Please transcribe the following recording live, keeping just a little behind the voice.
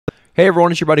Hey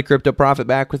everyone, it's your buddy Crypto Profit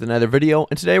back with another video,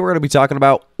 and today we're going to be talking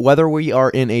about whether we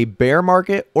are in a bear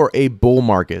market or a bull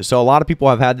market. So a lot of people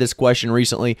have had this question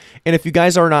recently, and if you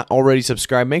guys are not already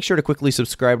subscribed, make sure to quickly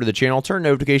subscribe to the channel, turn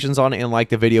notifications on, and like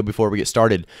the video before we get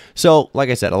started. So like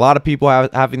I said, a lot of people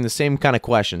having the same kind of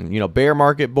question, bear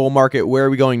market, bull market, where are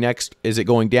we going next? Is it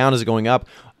going down? Is it going up?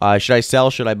 Should I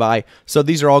sell? Should I buy? So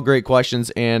these are all great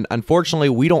questions, and unfortunately,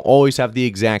 we don't always have the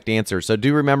exact answer. So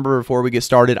do remember before we get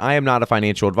started, I am not a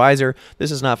financial advisor.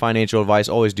 This is not financial advice.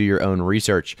 Always do your own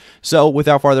research. So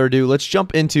without further ado, let's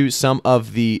jump into some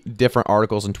of the different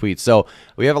articles and tweets. So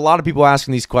we have a lot of people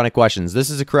asking these kind of questions. This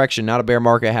is a correction, not a bear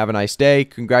market. Have a nice day.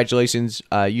 Congratulations.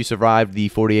 You survived the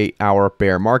 48-hour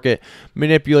bear market.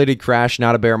 Manipulated crash,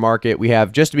 not a bear market. We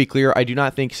have, just to be clear, I do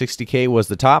not think 60K was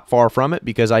the top. Far from it,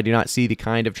 because I do not see the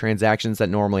kind of transactions that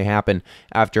normally happen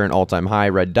after an all-time high.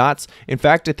 Red dots. In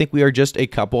fact, I think we are just a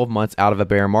couple of months out of a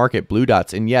bear market. Blue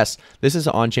dots. And yes, this is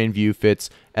on-chain view fits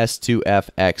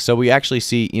S2FX. So we actually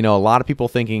see, a lot of people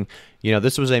thinking,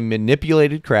 this was a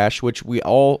manipulated crash, which we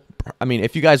all,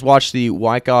 if you guys watch the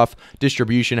Wyckoff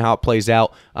distribution, how it plays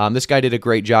out, this guy did a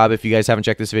great job. If you guys haven't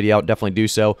checked this video out, definitely do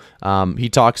so. He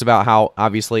talks about how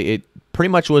obviously it pretty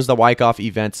much was the Wyckoff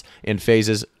events in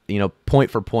phases, point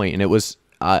for point, and it was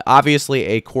obviously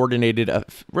a coordinated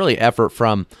really effort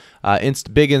from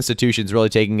big institutions really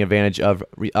taking advantage of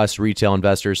us retail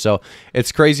investors. So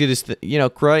it's crazy to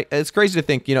it's crazy to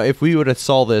think, if we would have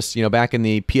saw this, back in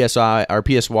the PSI or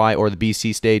PSY or the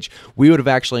BC stage, we would have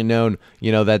actually known,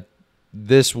 that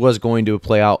this was going to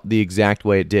play out the exact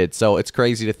way it did. So it's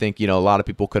crazy to think, a lot of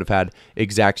people could have had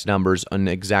exact numbers and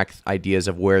exact ideas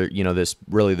of where, this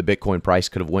really the Bitcoin price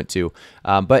could have went to.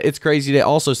 But it's crazy to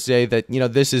also say that,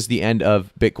 this is the end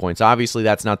of Bitcoin. So obviously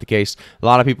that's not the case. A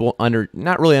lot of people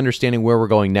not really understanding where we're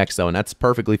going next though. And that's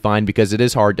perfectly fine, because it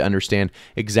is hard to understand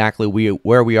exactly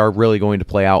where we are really going to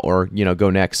play out or, go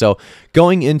next. So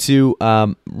going into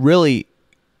really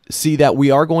see that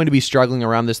we are going to be struggling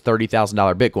around this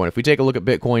 $30,000 Bitcoin. If we take a look at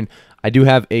Bitcoin, I do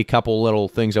have a couple little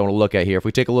things I want to look at here. If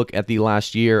we take a look at the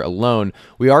last year alone,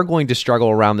 we are going to struggle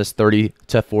around this 30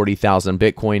 to 40,000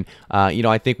 Bitcoin.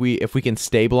 I think if we can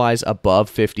stabilize above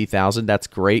 50,000, that's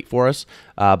great for us.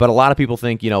 But a lot of people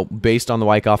think, based on the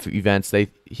Wyckoff events,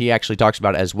 he actually talks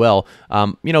about it as well.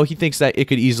 He thinks that it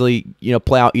could easily,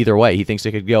 play out either way. He thinks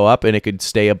it could go up and it could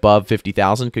stay above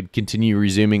 50,000, could continue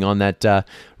resuming on that,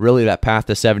 really that path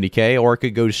to 70K, or it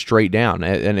could go straight down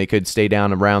and it could stay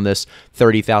down around this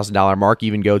 $30,000 mark,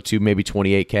 even go to maybe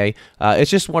 28K.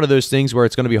 It's just one of those things where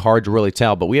it's going to be hard to really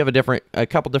tell. But we have a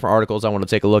couple different articles I want to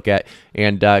take a look at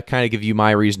and kind of give you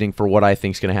my reasoning for what I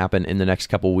think is going to happen in the next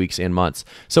couple weeks and months.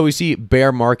 So we see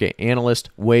bear market analyst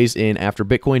weighs in after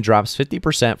Bitcoin drops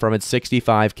 50% from its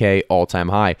 65K all-time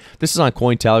high. This is on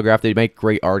Cointelegraph. They make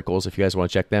great articles if you guys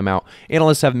want to check them out.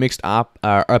 Analysts have mixed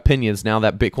opinions now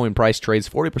that Bitcoin price trades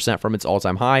 40% from its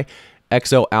all-time high.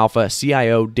 XO Alpha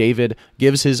CIO David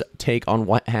gives his take on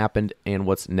what happened and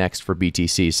what's next for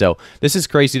BTC. So this is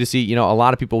crazy to see. A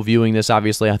lot of people viewing this,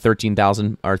 obviously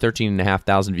 13,000 or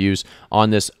 13,500 views on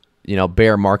this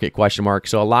bear market question mark.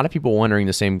 So a lot of people wondering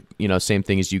the same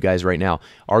thing as you guys right now.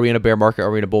 Are we in a bear market?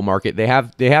 Are we in a bull market? They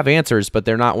have answers, but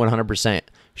they're not 100%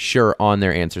 sure on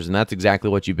their answers. And that's exactly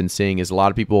what you've been seeing, is a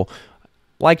lot of people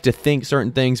like to think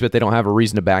certain things, but they don't have a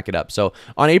reason to back it up. So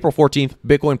on April 14th,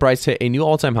 Bitcoin price hit a new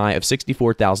all-time high of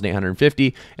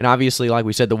 64,850. And obviously, like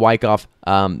we said, the Wyckoff,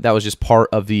 that was just part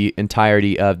of the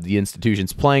entirety of the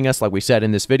institutions playing us, like we said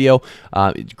in this video.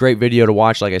 Great video to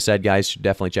watch. Like I said, guys, should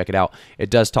definitely check it out. It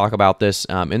does talk about this.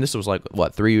 And this was like,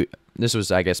 what, this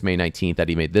was, I guess, May 19th that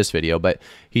he made this video, but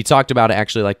he talked about it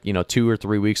actually like, 2 or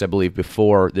 3 weeks, I believe,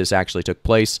 before this actually took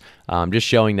place, just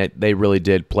showing that they really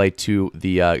did play to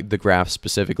the graph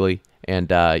specifically. And,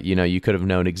 you could have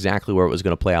known exactly where it was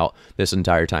going to play out this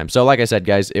entire time. So like I said,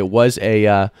 guys, it was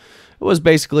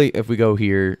basically, if we go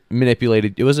here,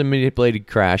 manipulated. It was a manipulated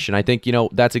crash, and I think,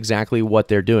 that's exactly what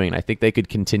they're doing. I think they could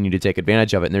continue to take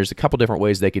advantage of it, and there's a couple different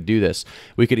ways they could do this.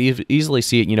 We could easily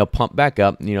see it, pump back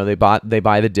up. They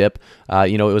buy the dip.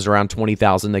 It was around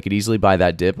 20,000. They could easily buy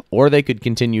that dip, or they could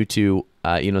continue to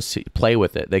play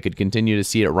with it. They could continue to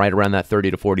see it right around that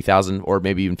 30 to 40,000 or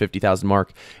maybe even 50,000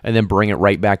 mark, and then bring it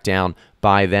right back down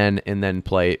by then, and then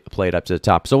play it up to the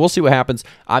top. So we'll see what happens.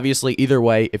 Obviously, either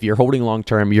way, if you're holding long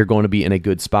term, you're going to be in a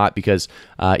good spot, because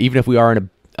even if we are in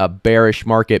a bearish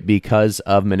market because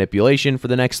of manipulation for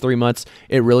the next 3 months,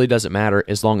 it really doesn't matter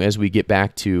as long as we get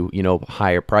back to,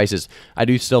 higher prices. I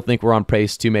do still think we're on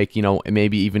pace to make,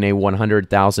 maybe even a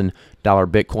 $100,000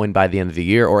 Bitcoin by the end of the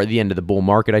year, or at the end of the bull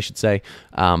market, I should say.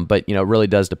 But, it really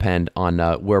does depend on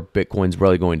where Bitcoin's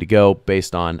really going to go,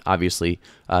 based on, obviously,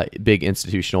 big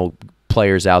institutional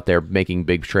players out there making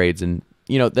big trades, and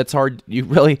that's hard. You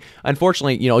really,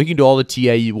 unfortunately, you can do all the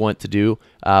TA you want to do,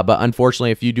 but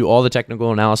unfortunately, if you do all the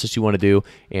technical analysis you want to do,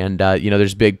 and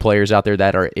there's big players out there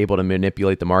that are able to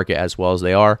manipulate the market as well as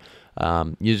they are,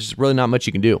 there's really not much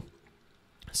you can do.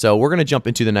 So we're going to jump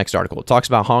into the next article. It talks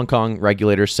about Hong Kong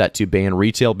regulators set to ban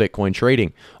retail Bitcoin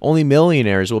trading. Only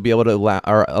millionaires will be able to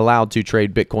are allowed to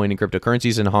trade Bitcoin and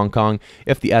cryptocurrencies in Hong Kong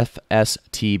if the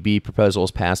FSTB proposal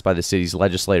is passed by the city's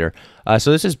legislator. So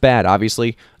this is bad,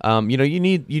 obviously. You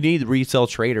need retail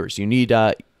traders. You need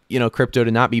crypto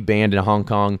to not be banned in Hong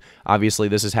Kong. Obviously,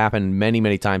 this has happened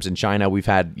many times in China. We've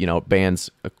had bans.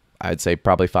 I'd say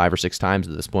probably 5 or 6 times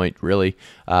at this point, really.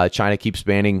 China keeps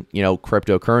banning,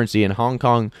 cryptocurrency, and Hong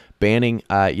Kong banning,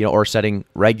 or setting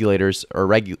regulators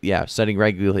setting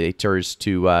regulators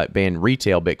to ban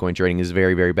retail Bitcoin trading is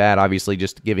very, very bad. Obviously,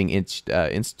 just giving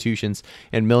institutions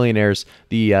and millionaires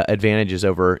the advantages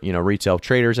over, retail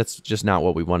traders. That's just not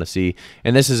what we want to see.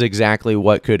 And this is exactly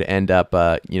what could end up,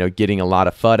 getting a lot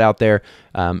of FUD out there.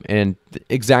 And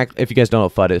if you guys don't know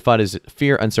what FUD is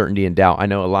fear, uncertainty, and doubt. I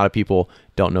know a lot of people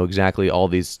don't know exactly all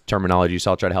these terminologies,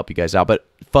 so I'll try to help you guys out. But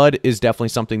FUD is definitely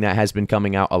something that has been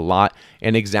coming out a lot,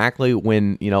 and exactly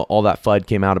when all that FUD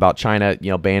came out about China,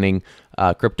 banning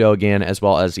crypto again, as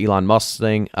well as Elon Musk's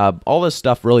thing, all this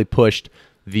stuff really pushed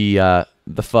the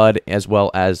FUD, as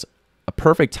well as a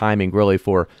perfect timing really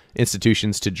for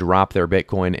institutions to drop their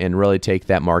Bitcoin and really take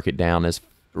that market down as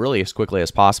quickly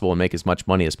as possible and make as much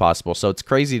money as possible. So it's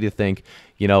crazy to think,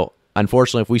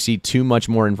 unfortunately, if we see too much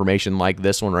more information like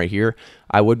this one right here,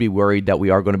 I would be worried that we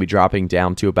are going to be dropping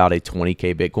down to about a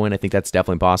 20K Bitcoin. I think that's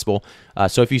definitely possible.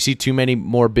 So if you see too many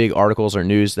more big articles or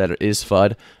news that it is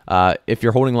FUD, if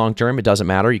you're holding long term, it doesn't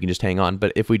matter. You can just hang on.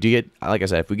 But if we do get, like I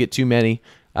said, if we get too many,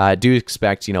 I do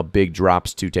expect, big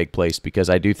drops to take place, because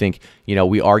I do think,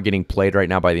 we are getting played right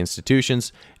now by the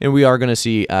institutions, and we are going to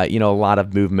see, a lot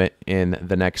of movement in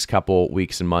the next couple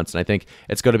weeks and months. And I think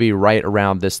it's going to be right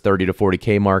around this 30 to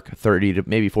 40K mark, 30 to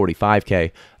maybe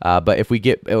 45K. But if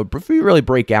we really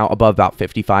break out above about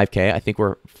 55K, I think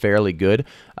we're fairly good.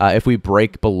 If we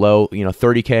break below,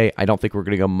 30K, I don't think we're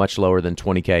going to go much lower than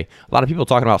 20K. A lot of people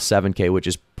talking about 7K, which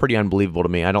is pretty unbelievable to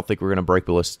me. I don't think we're going to break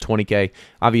below 20K.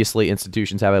 Obviously,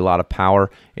 institutions have a lot of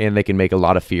power, and they can make a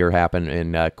lot of fear happen,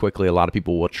 and quickly a lot of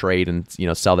people will trade and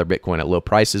sell their Bitcoin at low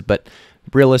prices. But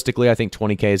realistically, I think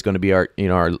 20K is going to be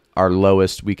our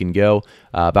lowest we can go.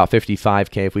 About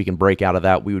 55K, if we can break out of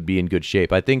that, we would be in good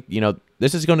shape. I think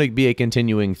this is going to be a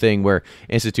continuing thing where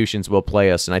institutions will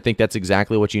play us, and I think that's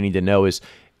exactly what you need to know is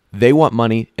they want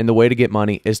money, and the way to get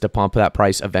money is to pump that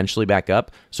price eventually back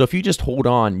up. So if you just hold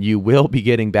on, you will be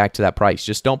getting back to that price.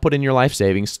 Just don't put in your life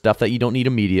savings, stuff that you don't need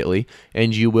immediately,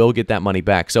 and you will get that money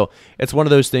back. So it's one of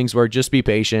those things where just be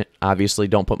patient. Obviously,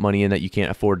 don't put money in that you can't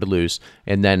afford to lose,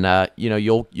 and then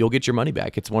you'll get your money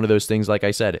back. It's one of those things, like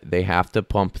I said, they have to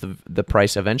pump the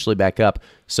price eventually back up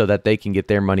so that they can get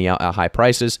their money out at high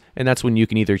prices, and that's when you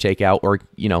can either take out or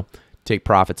take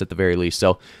profits at the very least.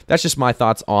 So that's just my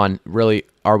thoughts on really,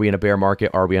 are we in a bear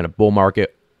market? Are we in a bull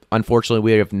market? Unfortunately,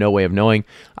 we have no way of knowing.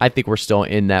 I think we're still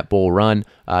in that bull run.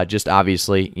 Just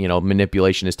obviously,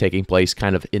 manipulation is taking place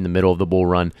kind of in the middle of the bull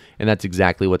run, and that's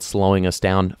exactly what's slowing us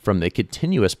down from the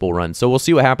continuous bull run. So we'll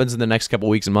see what happens in the next couple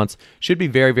weeks and months. Should be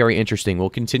very, very interesting. We'll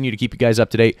continue to keep you guys up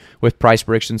to date with price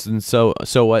predictions and so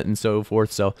what and so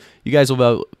forth. So you guys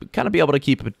will kind of be able to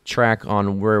keep a track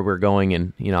on where we're going,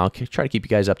 and I'll try to keep you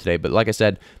guys up to date. But like I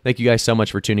said, thank you guys so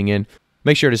much for tuning in.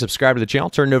 Make sure to subscribe to the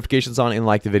channel, turn notifications on, and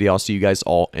like the video. I'll see you guys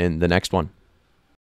all in the next one.